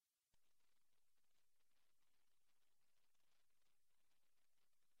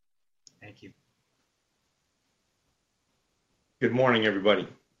Thank you. Good morning, everybody.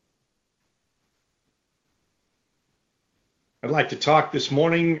 I'd like to talk this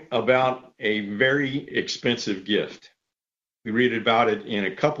morning about a very expensive gift. We read about it in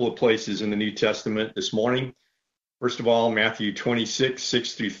a couple of places in the New Testament this morning. First of all, Matthew 26,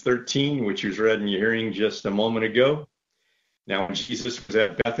 6 through 13, which was read in your hearing just a moment ago. Now, when Jesus was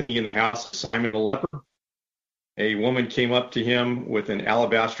at Bethany in the house of Simon the leper, a woman came up to him with an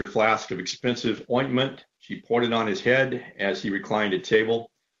alabaster flask of expensive ointment. She poured it on his head as he reclined at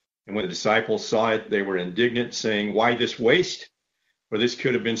table. And when the disciples saw it, they were indignant, saying, "Why this waste? For this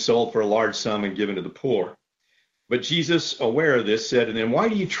could have been sold for a large sum and given to the poor." But Jesus, aware of this, said to them, "Why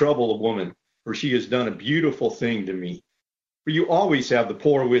do you trouble the woman? For she has done a beautiful thing to me. For you always have the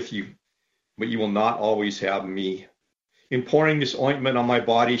poor with you, but you will not always have me. In pouring this ointment on my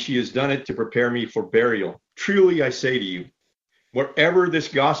body, she has done it to prepare me for burial. Truly, I say to you, wherever this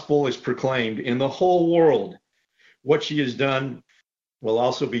gospel is proclaimed in the whole world, what she has done will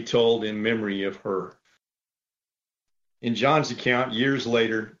also be told in memory of her." In John's account, years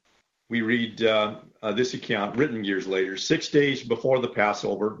later, we read this account written years later, 6 days before the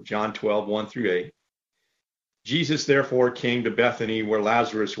Passover, John 12, 1 through 8. Jesus therefore came to Bethany where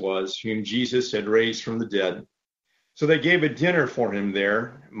Lazarus was, whom Jesus had raised from the dead. So they gave a dinner for him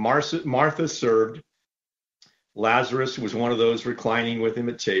there. Martha served. Lazarus was one of those reclining with him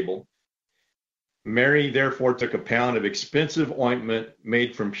at table. Mary therefore took a pound of expensive ointment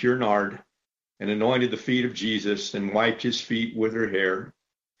made from pure nard and anointed the feet of Jesus and wiped his feet with her hair.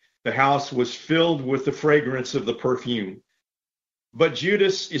 The house was filled with the fragrance of the perfume. But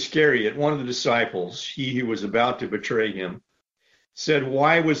Judas Iscariot, one of the disciples, he who was about to betray him, said,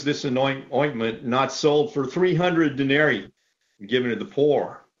 "Why was this ointment not sold for 300 denarii and given to the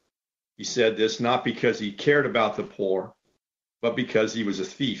poor?" He said this not because he cared about the poor, but because he was a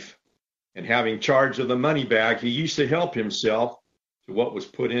thief. And having charge of the money bag, he used to help himself to what was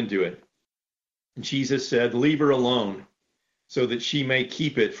put into it. And Jesus said, "Leave her alone, so that she may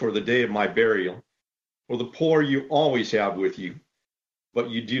keep it for the day of my burial. For the poor you always have with you,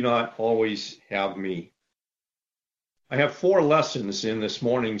 but you do not always have me." I have 4 lessons in this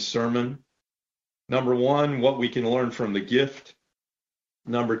morning's sermon. Number 1, what we can learn from the gift.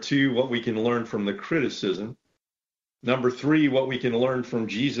 Number 2, what we can learn from the criticism. Number 3, what we can learn from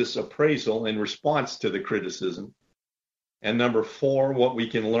Jesus' appraisal in response to the criticism. And number 4, what we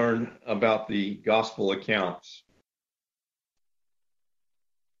can learn about the gospel accounts.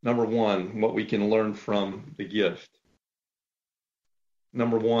 Number 1, what we can learn from the gift.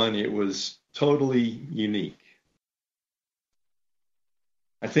 Number 1, it was totally unique.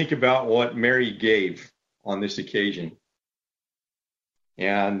 I think about what Mary gave on this occasion.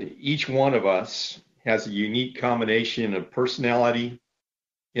 And each one of us has a unique combination of personality,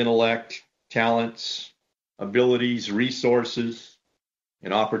 intellect, talents, abilities, resources,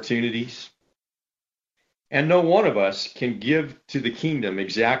 and opportunities. And no one of us can give to the kingdom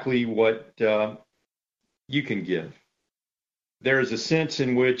exactly what you can give. There is a sense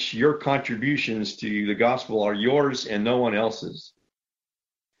in which your contributions to the gospel are yours and no one else's.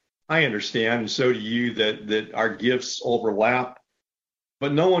 I understand, and so do you, that our gifts overlap,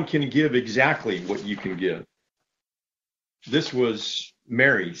 but no one can give exactly what you can give. This was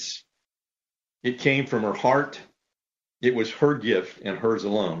Mary's. It came from her heart. It was her gift and hers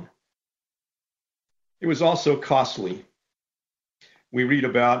alone. It was also costly. We read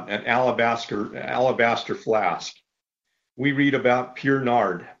about an alabaster flask. We read about pure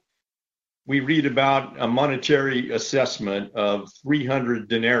nard. We read about a monetary assessment of 300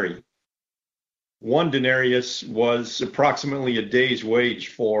 denarii. 1 denarius was approximately a day's wage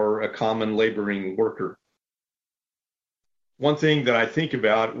for a common laboring worker. One thing that I think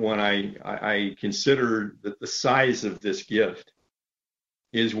about when I consider the size of this gift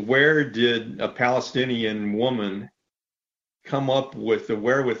is, where did a Palestinian woman come up with the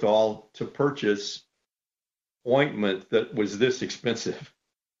wherewithal to purchase ointment that was this expensive?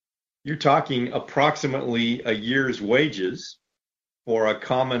 You're talking approximately a year's wages for a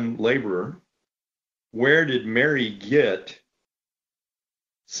common laborer. Where did Mary get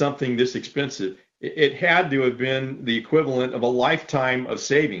something this expensive? It had to have been the equivalent of a lifetime of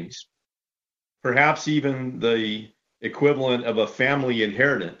savings, perhaps even the equivalent of a family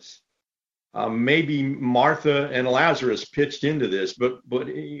inheritance. Maybe Martha and Lazarus pitched into this, but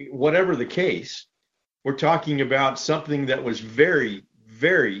whatever the case, we're talking about something that was very,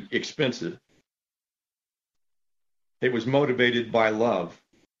 very expensive. It was motivated by love.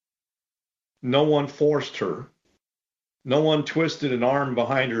 No one forced her. No one twisted an arm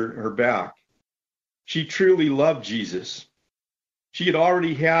behind her back. She truly loved Jesus. She had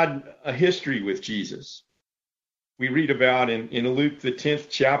already had a history with Jesus. We read about in Luke, the 10th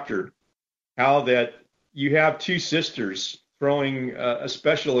chapter, how that you have two sisters throwing a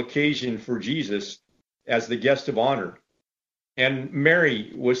special occasion for Jesus as the guest of honor. And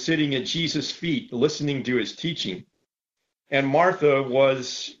Mary was sitting at Jesus' feet listening to his teaching. And Martha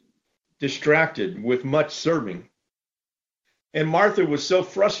was distracted with much serving. And Martha was so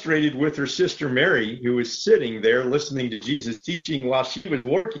frustrated with her sister Mary, who was sitting there listening to Jesus' teaching while she was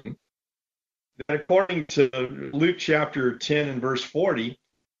working, that according to Luke chapter 10 and verse 40,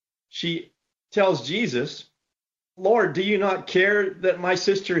 she tells Jesus, "Lord, do you not care that my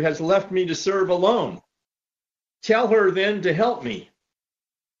sister has left me to serve alone? Tell her then to help me."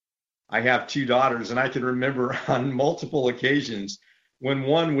 I have two daughters, and I can remember on multiple occasions when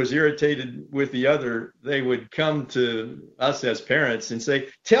one was irritated with the other, they would come to us as parents and say,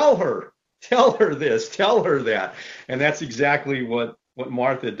 tell her this, tell her that. And that's exactly what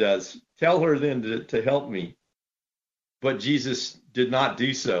Martha does. Tell her then to help me. But Jesus did not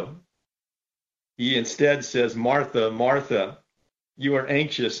do so. He instead says, "Martha, Martha, you are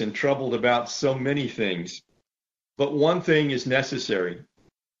anxious and troubled about so many things, but one thing is necessary.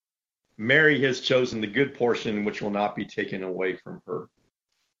 Mary has chosen the good portion, which will not be taken away from her." Of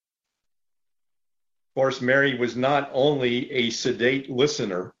course, Mary was not only a sedate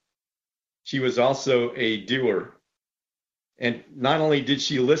listener, she was also a doer. And not only did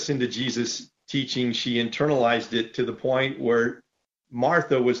she listen to Jesus' teaching, she internalized it to the point where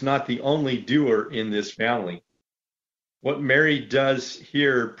Martha was not the only doer in this family. What Mary does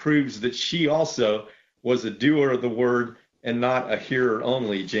here proves that she also was a doer of the word and not a hearer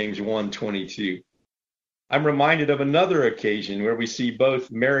only, James 1:22. I'm reminded of another occasion where we see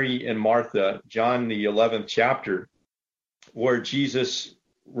both Mary and Martha, John the 11th chapter, where Jesus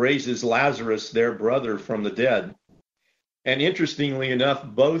raises Lazarus, their brother, from the dead. And interestingly enough,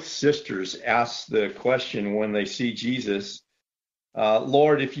 both sisters ask the question when they see Jesus,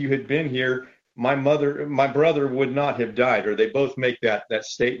 "Lord, if you had been here, my brother would not have died," or they both make that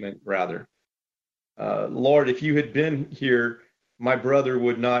statement rather. "Lord, if you had been here, my brother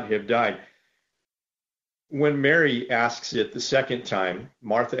would not have died." When Mary asks it the second time,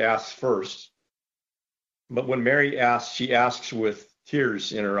 Martha asks first. But when Mary asks, she asks with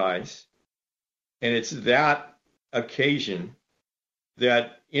tears in her eyes. And it's that occasion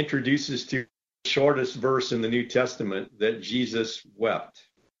that introduces to the shortest verse in the New Testament that Jesus wept.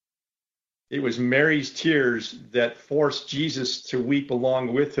 It was Mary's tears that forced Jesus to weep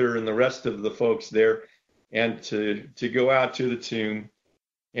along with her and the rest of the folks there, and to go out to the tomb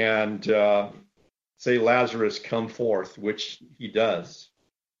and say, "Lazarus, come forth," which he does.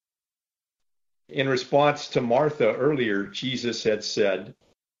 In response to Martha earlier, Jesus had said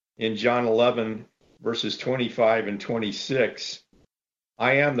in John 11, verses 25 and 26,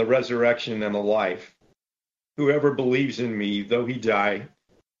 "I am the resurrection and the life. Whoever believes in me, though he die,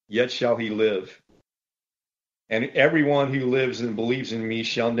 yet shall he live. And everyone who lives and believes in me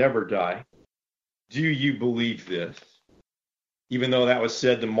shall never die." Do you believe this? Even though that was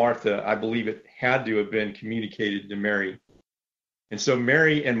said to Martha, I believe it had to have been communicated to Mary. And so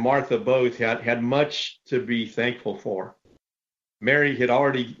Mary and Martha both had much to be thankful for. Mary had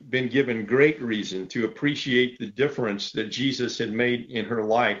already been given great reason to appreciate the difference that Jesus had made in her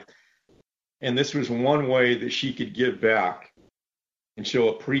life. And this was one way that she could give back and show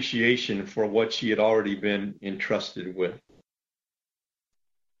appreciation for what she had already been entrusted with.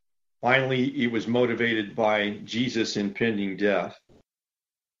 Finally, it was motivated by Jesus' impending death.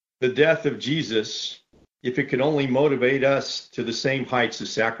 The death of Jesus, if it could only motivate us to the same heights of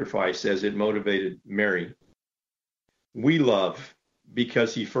sacrifice as it motivated Mary. We love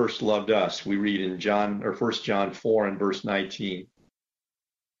because he first loved us. We read in 1 John 4 and verse 19.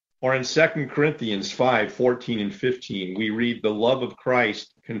 Or in 2 Corinthians 5:14 and 15, we read, "The love of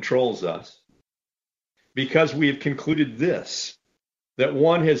Christ controls us, because we have concluded this, that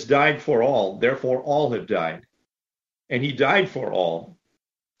one has died for all, therefore all have died. And he died for all,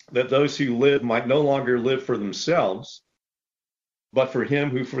 that those who live might no longer live for themselves, but for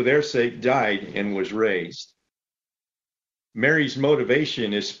him who for their sake died and was raised." Mary's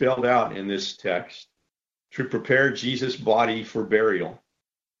motivation is spelled out in this text: to prepare Jesus' body for burial.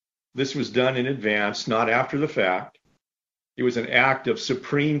 This was done in advance, not after the fact. It was an act of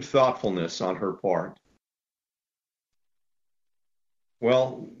supreme thoughtfulness on her part.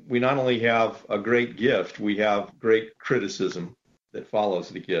 Well, we not only have a great gift, we have great criticism that follows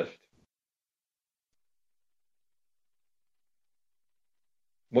the gift.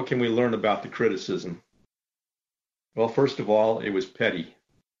 What can we learn about the criticism? Well, first of all, it was petty.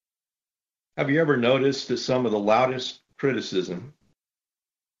 Have you ever noticed that some of the loudest criticism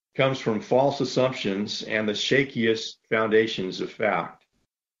comes from false assumptions and the shakiest foundations of fact.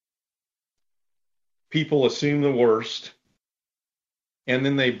 People assume the worst, and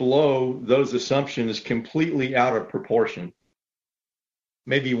then they blow those assumptions completely out of proportion.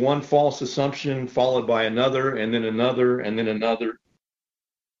 Maybe one false assumption followed by another, and then another, and then another.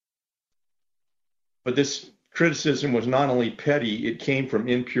 But this criticism was not only petty, it came from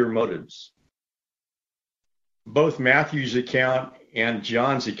impure motives. Both Matthew's account and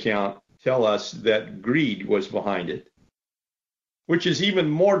John's account tell us that greed was behind it, which is even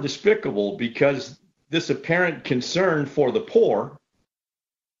more despicable because this apparent concern for the poor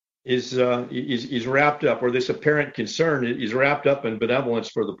is wrapped up, or this apparent concern is wrapped up in benevolence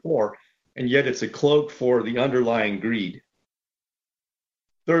for the poor, and yet it's a cloak for the underlying greed.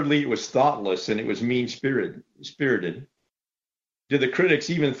 Thirdly, it was thoughtless and it was mean-spirited. Did the critics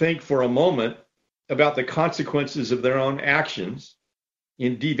even think for a moment about the consequences of their own actions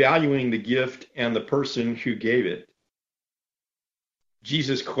in devaluing the gift and the person who gave it?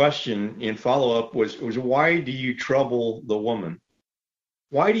 Jesus' question in follow-up was, why do you trouble the woman?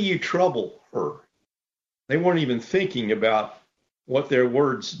 Why do you trouble her? They weren't even thinking about what their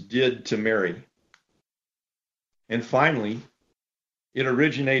words did to Mary. And finally, it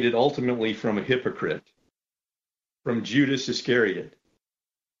originated ultimately from a hypocrite, from Judas Iscariot.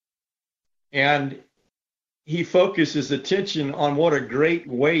 And he focuses attention on what a great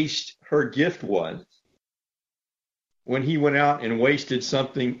waste her gift was when he went out and wasted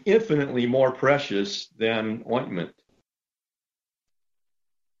something infinitely more precious than ointment.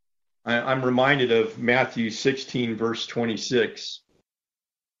 I'm reminded of Matthew 16, verse 26.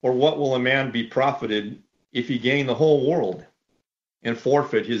 For what will a man be profited if he gain the whole world and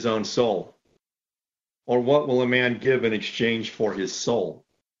forfeit his own soul? Or what will a man give in exchange for his soul?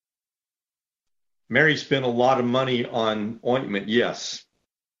 Mary spent a lot of money on ointment, yes.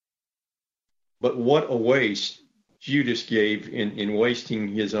 But what a waste Judas gave in wasting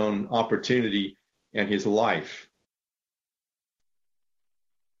his own opportunity and his life.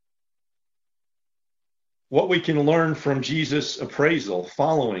 What we can learn from Jesus' appraisal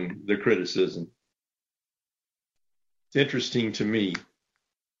following the criticism. It's interesting to me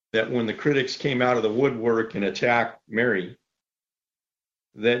that when the critics came out of the woodwork and attacked Mary,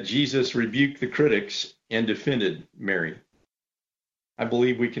 that Jesus rebuked the critics and defended Mary. I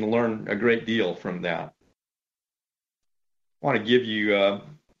believe we can learn a great deal from that. I want to give you a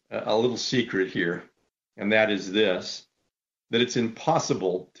little secret here, and that is this, that it's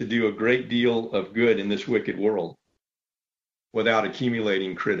impossible to do a great deal of good in this wicked world without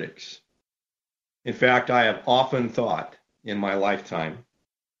accumulating critics. In fact, I have often thought in my lifetime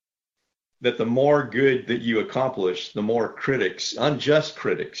that the more good that you accomplish, the more critics, unjust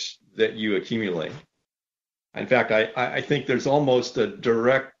critics, that you accumulate. In fact, I think there's almost a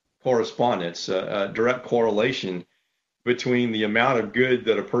direct correspondence, a direct correlation between the amount of good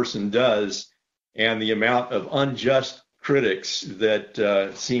that a person does and the amount of unjust critics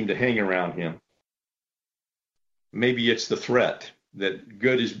that seem to hang around him. Maybe it's the threat that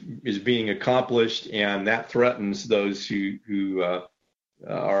good is being accomplished, and that threatens those who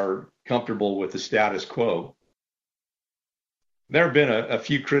are comfortable with the status quo. There have been a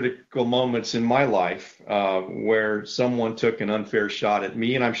few critical moments in my life where someone took an unfair shot at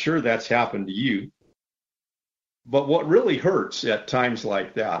me, and I'm sure that's happened to you. But what really hurts at times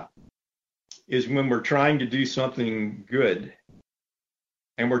like that is when we're trying to do something good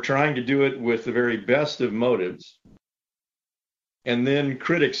and we're trying to do it with the very best of motives. And then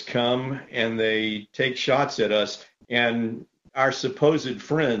critics come and they take shots at us, and our supposed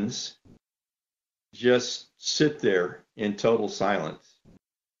friends just sit there in total silence.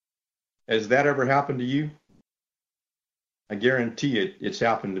 Has that ever happened to you? I guarantee it's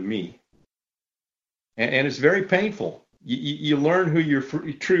happened to me. And it's very painful. You learn who your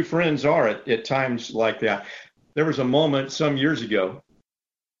true friends are at times like that. There was a moment some years ago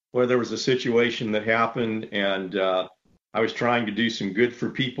where there was a situation that happened, and I was trying to do some good for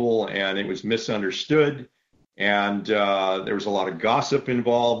people, and it was misunderstood, and there was a lot of gossip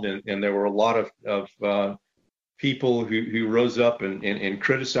involved, and there were a lot of people who rose up and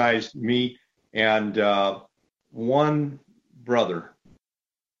criticized me, and one brother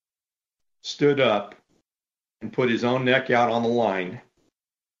stood up and put his own neck out on the line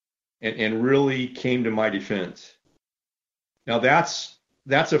and really came to my defense. Now that's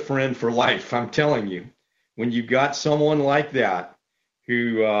a friend for life, I'm telling you. When you've got someone like that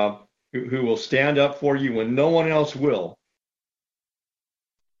who will stand up for you when no one else will.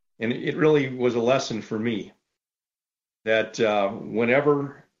 And it really was a lesson for me that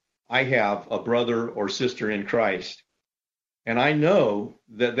whenever I have a brother or sister in Christ and I know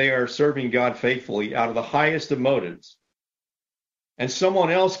that they are serving God faithfully out of the highest of motives, and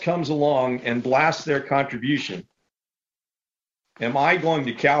someone else comes along and blasts their contribution, am I going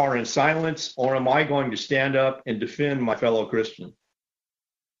to cower in silence, or am I going to stand up and defend my fellow Christian?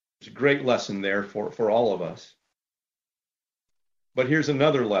 There's a great lesson there for all of us. But here's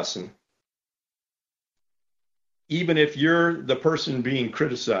another lesson. Even if you're the person being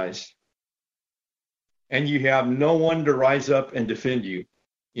criticized and you have no one to rise up and defend you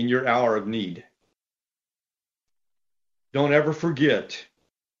in your hour of need, don't ever forget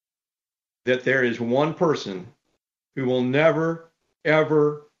that there is one person who will never,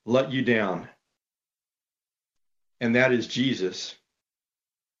 ever let you down, and that is Jesus.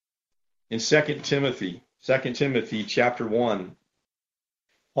 In 2 Timothy chapter 1,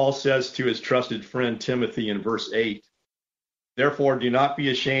 Paul says to his trusted friend Timothy in verse 8, "Therefore do not be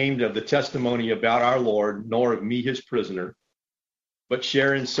ashamed of the testimony about our Lord, nor of me his prisoner, but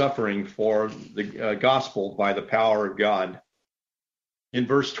share in suffering for the gospel by the power of God." In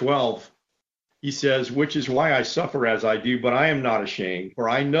verse 12, he says, "Which is why I suffer as I do, but I am not ashamed, for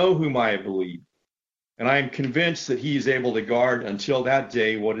I know whom I have believed, and I am convinced that he is able to guard until that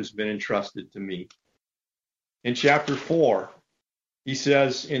day what has been entrusted to me." In chapter 4, he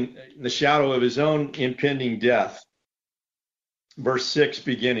says, in the shadow of his own impending death, verse 6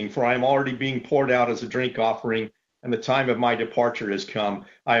 beginning, "For I am already being poured out as a drink offering, and the time of my departure has come.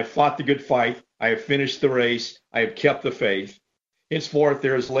 I have fought the good fight. I have finished the race. I have kept the faith. Henceforth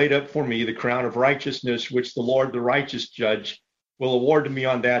there is laid up for me the crown of righteousness, which the Lord, the righteous judge, will award to me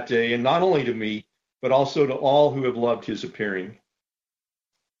on that day, and not only to me, but also to all who have loved his appearing."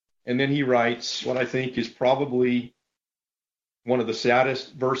 And then he writes what I think is probably one of the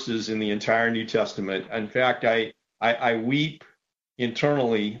saddest verses in the entire New Testament. In fact, I weep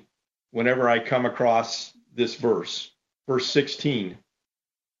internally whenever I come across this verse. Verse 16.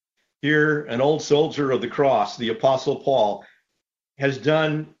 Here, an old soldier of the cross, the Apostle Paul, has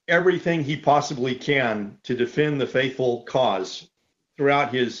done everything he possibly can to defend the faithful cause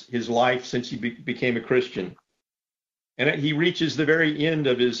throughout his life since he became a Christian. And he reaches the very end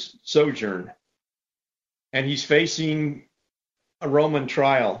of his sojourn, and he's facing a Roman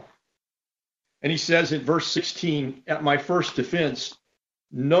trial. And he says in verse 16, "At my first defense,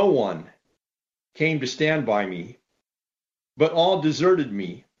 no one came to stand by me, but all deserted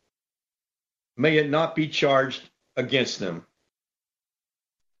me. May it not be charged against them."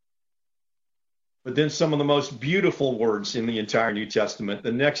 But then some of the most beautiful words in the entire New Testament,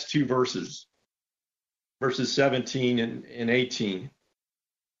 the next two verses 17 and 18.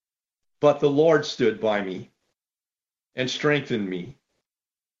 "But the Lord stood by me and strengthened me,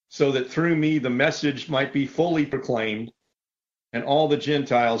 so that through me the message might be fully proclaimed, and all the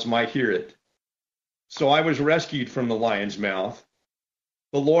Gentiles might hear it. So I was rescued from the lion's mouth.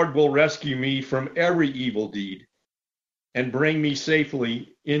 The Lord will rescue me from every evil deed and bring me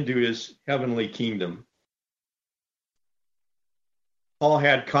safely into his heavenly kingdom." Paul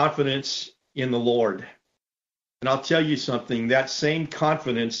had confidence in the Lord. And I'll tell you something, that same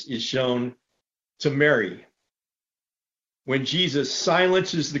confidence is shown to Mary when Jesus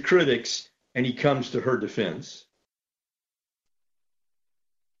silences the critics and he comes to her defense.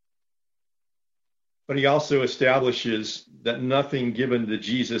 But he also establishes that nothing given to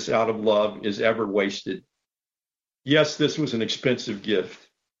Jesus out of love is ever wasted. Yes, this was an expensive gift.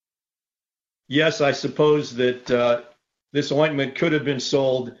 Yes, I suppose that this ointment could have been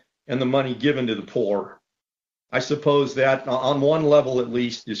sold and the money given to the poor. I suppose that on one level at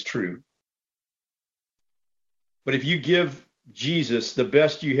least is true. But if you give Jesus the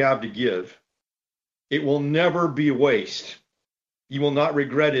best you have to give, it will never be a waste. You will not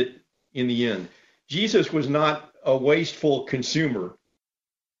regret it in the end. Jesus was not a wasteful consumer.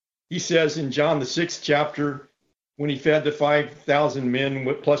 He says in John the 6th chapter, when he fed the 5,000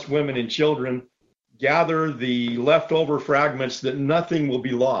 men plus women and children, "Gather the leftover fragments that nothing will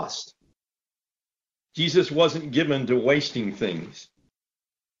be lost." Jesus wasn't given to wasting things,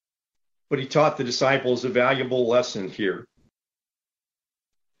 but he taught the disciples a valuable lesson here,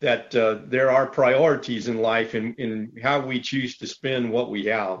 that there are priorities in life in how we choose to spend what we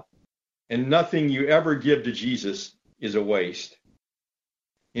have, and nothing you ever give to Jesus is a waste.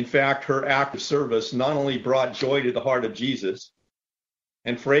 In fact, her act of service not only brought joy to the heart of Jesus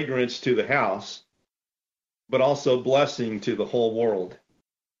and fragrance to the house, but also blessing to the whole world.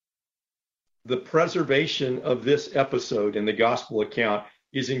 The preservation of this episode in the gospel account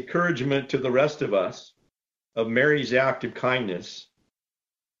is encouragement to the rest of us of Mary's act of kindness,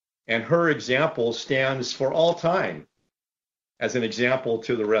 and her example stands for all time as an example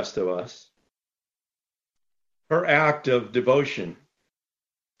to the rest of us. Her act of devotion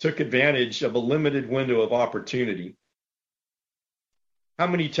took advantage of a limited window of opportunity. How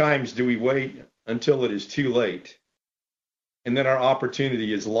many times do we wait until it is too late and then our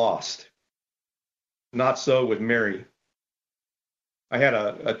opportunity is lost? Not so with Mary. I had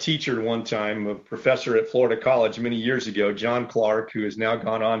a teacher one time, a professor at Florida College many years ago, John Clark, who has now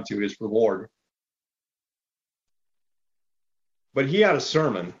gone on to his reward. But he had a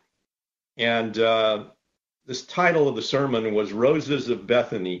sermon, and this title of the sermon was Roses of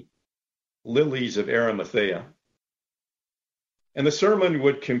Bethany, Lilies of Arimathea. And the sermon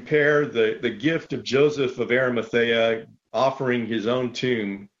would compare the gift of Joseph of Arimathea offering his own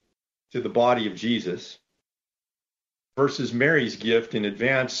tomb to the body of Jesus versus Mary's gift in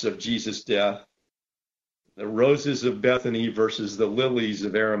advance of Jesus' death, the roses of Bethany versus the lilies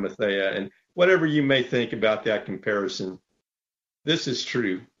of Arimathea. And whatever you may think about that comparison, this is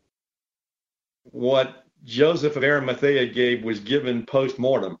true. What Joseph of Arimathea gave was given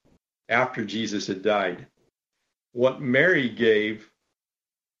post-mortem after Jesus had died. What Mary gave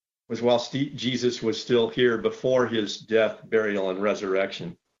was while Jesus was still here before his death, burial, and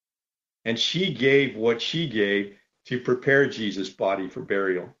resurrection. And she gave what she gave to prepare Jesus' body for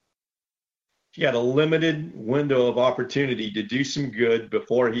burial. She had a limited window of opportunity to do some good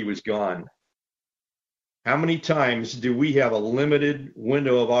before he was gone. How many times do we have a limited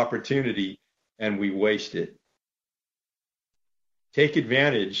window of opportunity and we waste it? Take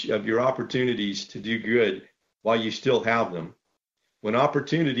advantage of your opportunities to do good while you still have them. When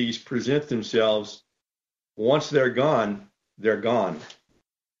opportunities present themselves, once they're gone, they're gone.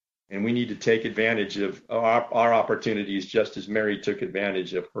 And we need to take advantage of our opportunities just as Mary took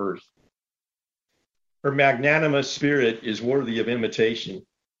advantage of hers. Her magnanimous spirit is worthy of imitation.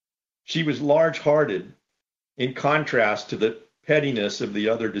 She was large-hearted in contrast to the pettiness of the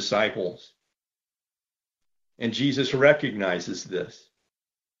other disciples. And Jesus recognizes this.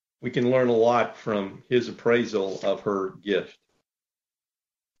 We can learn a lot from his appraisal of her gift.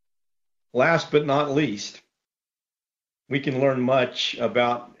 Last but not least, we can learn much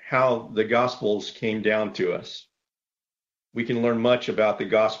about how the Gospels came down to us. We can learn much about the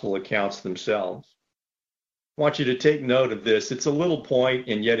Gospel accounts themselves. I want you to take note of this. It's a little point,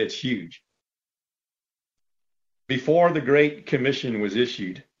 and yet it's huge. Before the Great Commission was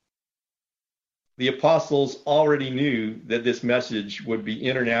issued, the apostles already knew that this message would be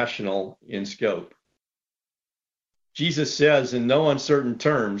international in scope. Jesus says in no uncertain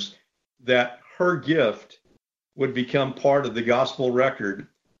terms that her gift would become part of the gospel record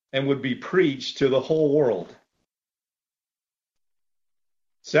and would be preached to the whole world.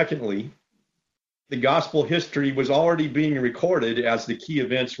 Secondly, the gospel history was already being recorded as the key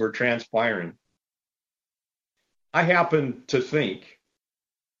events were transpiring. I happen to think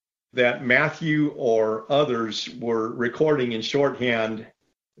that Matthew or others were recording in shorthand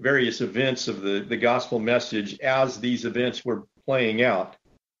various events of the gospel message as these events were playing out.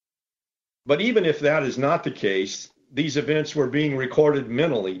 But even if that is not the case, these events were being recorded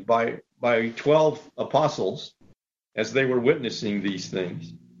mentally by 12 apostles as they were witnessing these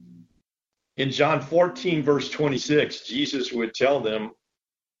things. In John 14, verse 26, Jesus would tell them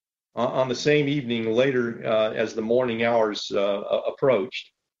on the same evening later as the morning hours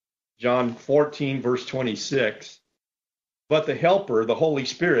approached, John 14, verse 26, but the Helper, the Holy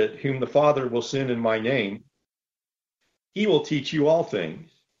Spirit, whom the Father will send in my name, he will teach you all things,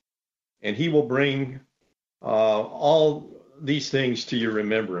 and he will bring all these things to your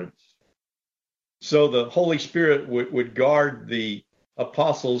remembrance. So the Holy Spirit would guard the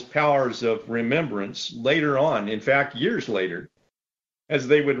apostles' powers of remembrance later on, in fact, years later, as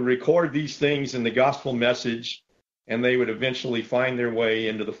they would record these things in the gospel message, and they would eventually find their way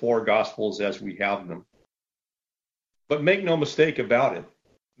into the four gospels as we have them. But make no mistake about it,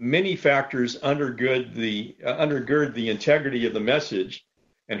 many factors undergird the integrity of the message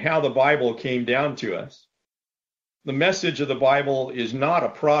and how the Bible came down to us. The message of the Bible is not a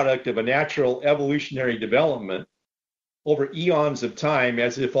product of a natural evolutionary development over eons of time,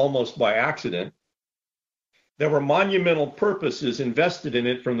 as if almost by accident. There were monumental purposes invested in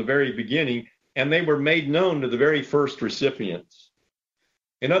it from the very beginning, and they were made known to the very first recipients.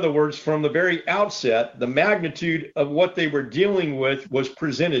 In other words, from the very outset, the magnitude of what they were dealing with was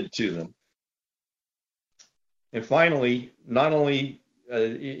presented to them. And finally, not only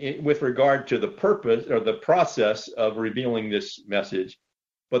with regard to the purpose or the process of revealing this message,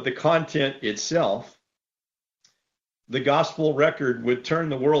 but the content itself, the gospel record would turn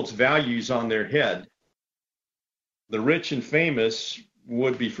the world's values on their head. The rich and famous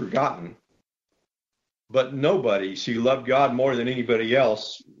would be forgotten, but nobody who loved God more than anybody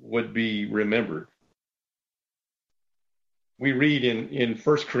else would be remembered. We read in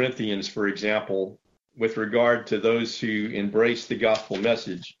 1 Corinthians, for example, with regard to those who embrace the gospel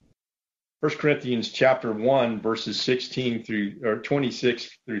message. 1 Corinthians chapter 1, verses 26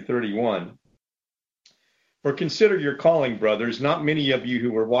 through 31. For consider your calling, brothers, not many of you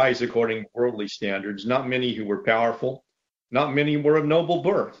who were wise according to worldly standards, not many who were powerful, not many were of noble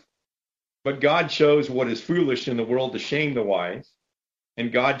birth. But God chose what is foolish in the world to shame the wise,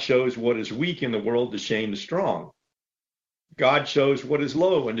 and God chose what is weak in the world to shame the strong. God chose what is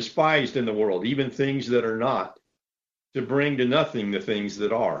low and despised in the world, even things that are not, to bring to nothing the things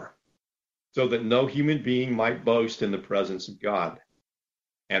that are, so that no human being might boast in the presence of God.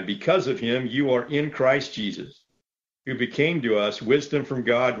 And because of him, you are in Christ Jesus, who became to us wisdom from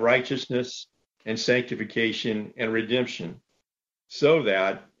God, righteousness and sanctification and redemption, so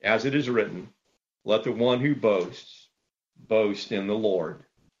that, as it is written, let the one who boasts, boast in the Lord.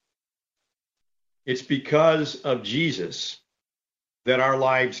 It's because of Jesus that our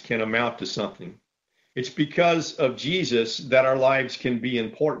lives can amount to something. It's because of Jesus that our lives can be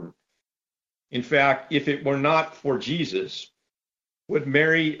important. In fact, if it were not for Jesus, would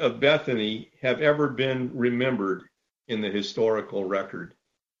Mary of Bethany have ever been remembered in the historical record?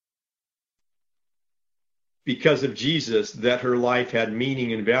 Because of Jesus that her life had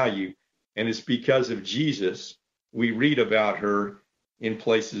meaning and value, and it's because of Jesus we read about her in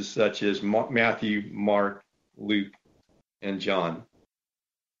places such as Matthew, Mark, Luke, and John.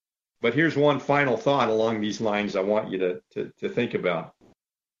 But here's one final thought along these lines I want you to think about.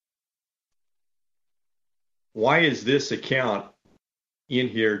 Why is this account in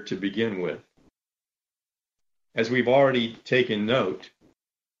here to begin with? As we've already taken note,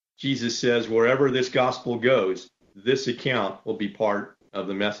 Jesus says wherever this gospel goes, this account will be part of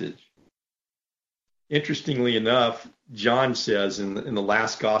the message. Interestingly enough, John says in the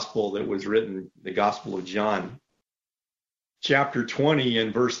last gospel that was written, the Gospel of John, chapter 20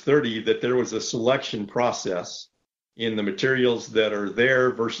 and verse 30, that there was a selection process in the materials that are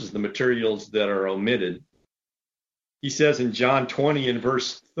there versus the materials that are omitted. He says in John 20 and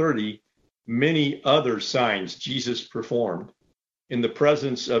verse 30, many other signs Jesus performed in the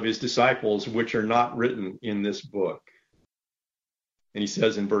presence of his disciples, which are not written in this book. And he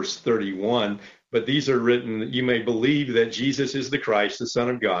says in verse 31, but these are written that you may believe that Jesus is the Christ, the Son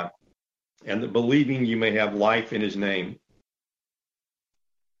of God, and that believing you may have life in his name.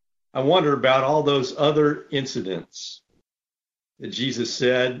 I wonder about all those other incidents that Jesus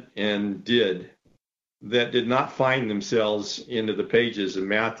said and did that did not find themselves into the pages of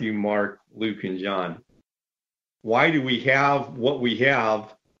Matthew, Mark, Luke, and John. Why do we have what we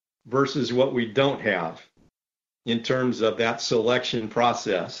have versus what we don't have in terms of that selection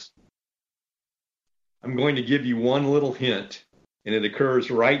process? I'm going to give you one little hint, and it occurs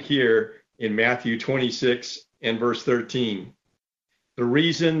right here in Matthew 26 and verse 13. The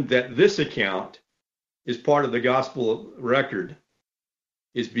reason that this account is part of the gospel record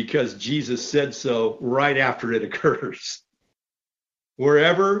is because Jesus said so right after it occurs.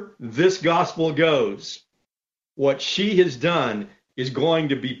 Wherever this gospel goes, what she has done is going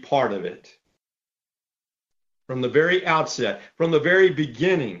to be part of it. From the very outset, from the very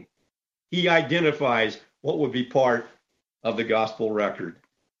beginning, he identifies what would be part of the gospel record.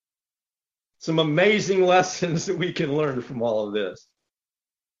 Some amazing lessons that we can learn from all of this.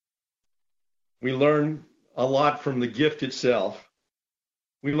 We learn a lot from the gift itself.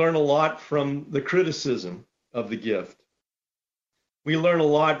 We learn a lot from the criticism of the gift. We learn a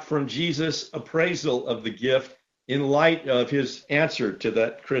lot from Jesus' appraisal of the gift in light of his answer to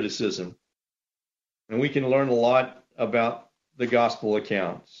that criticism. And we can learn a lot about the gospel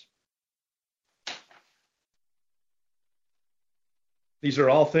accounts. These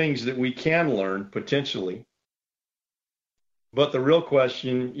are all things that we can learn potentially. But the real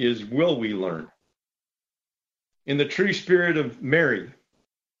question is, will we learn? In the true spirit of Mary,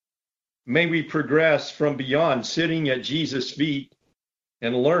 may we progress from beyond sitting at Jesus' feet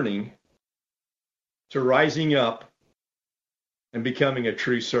and learning to rising up and becoming a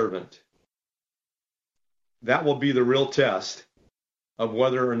true servant. That will be the real test of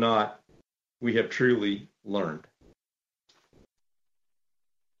whether or not we have truly learned.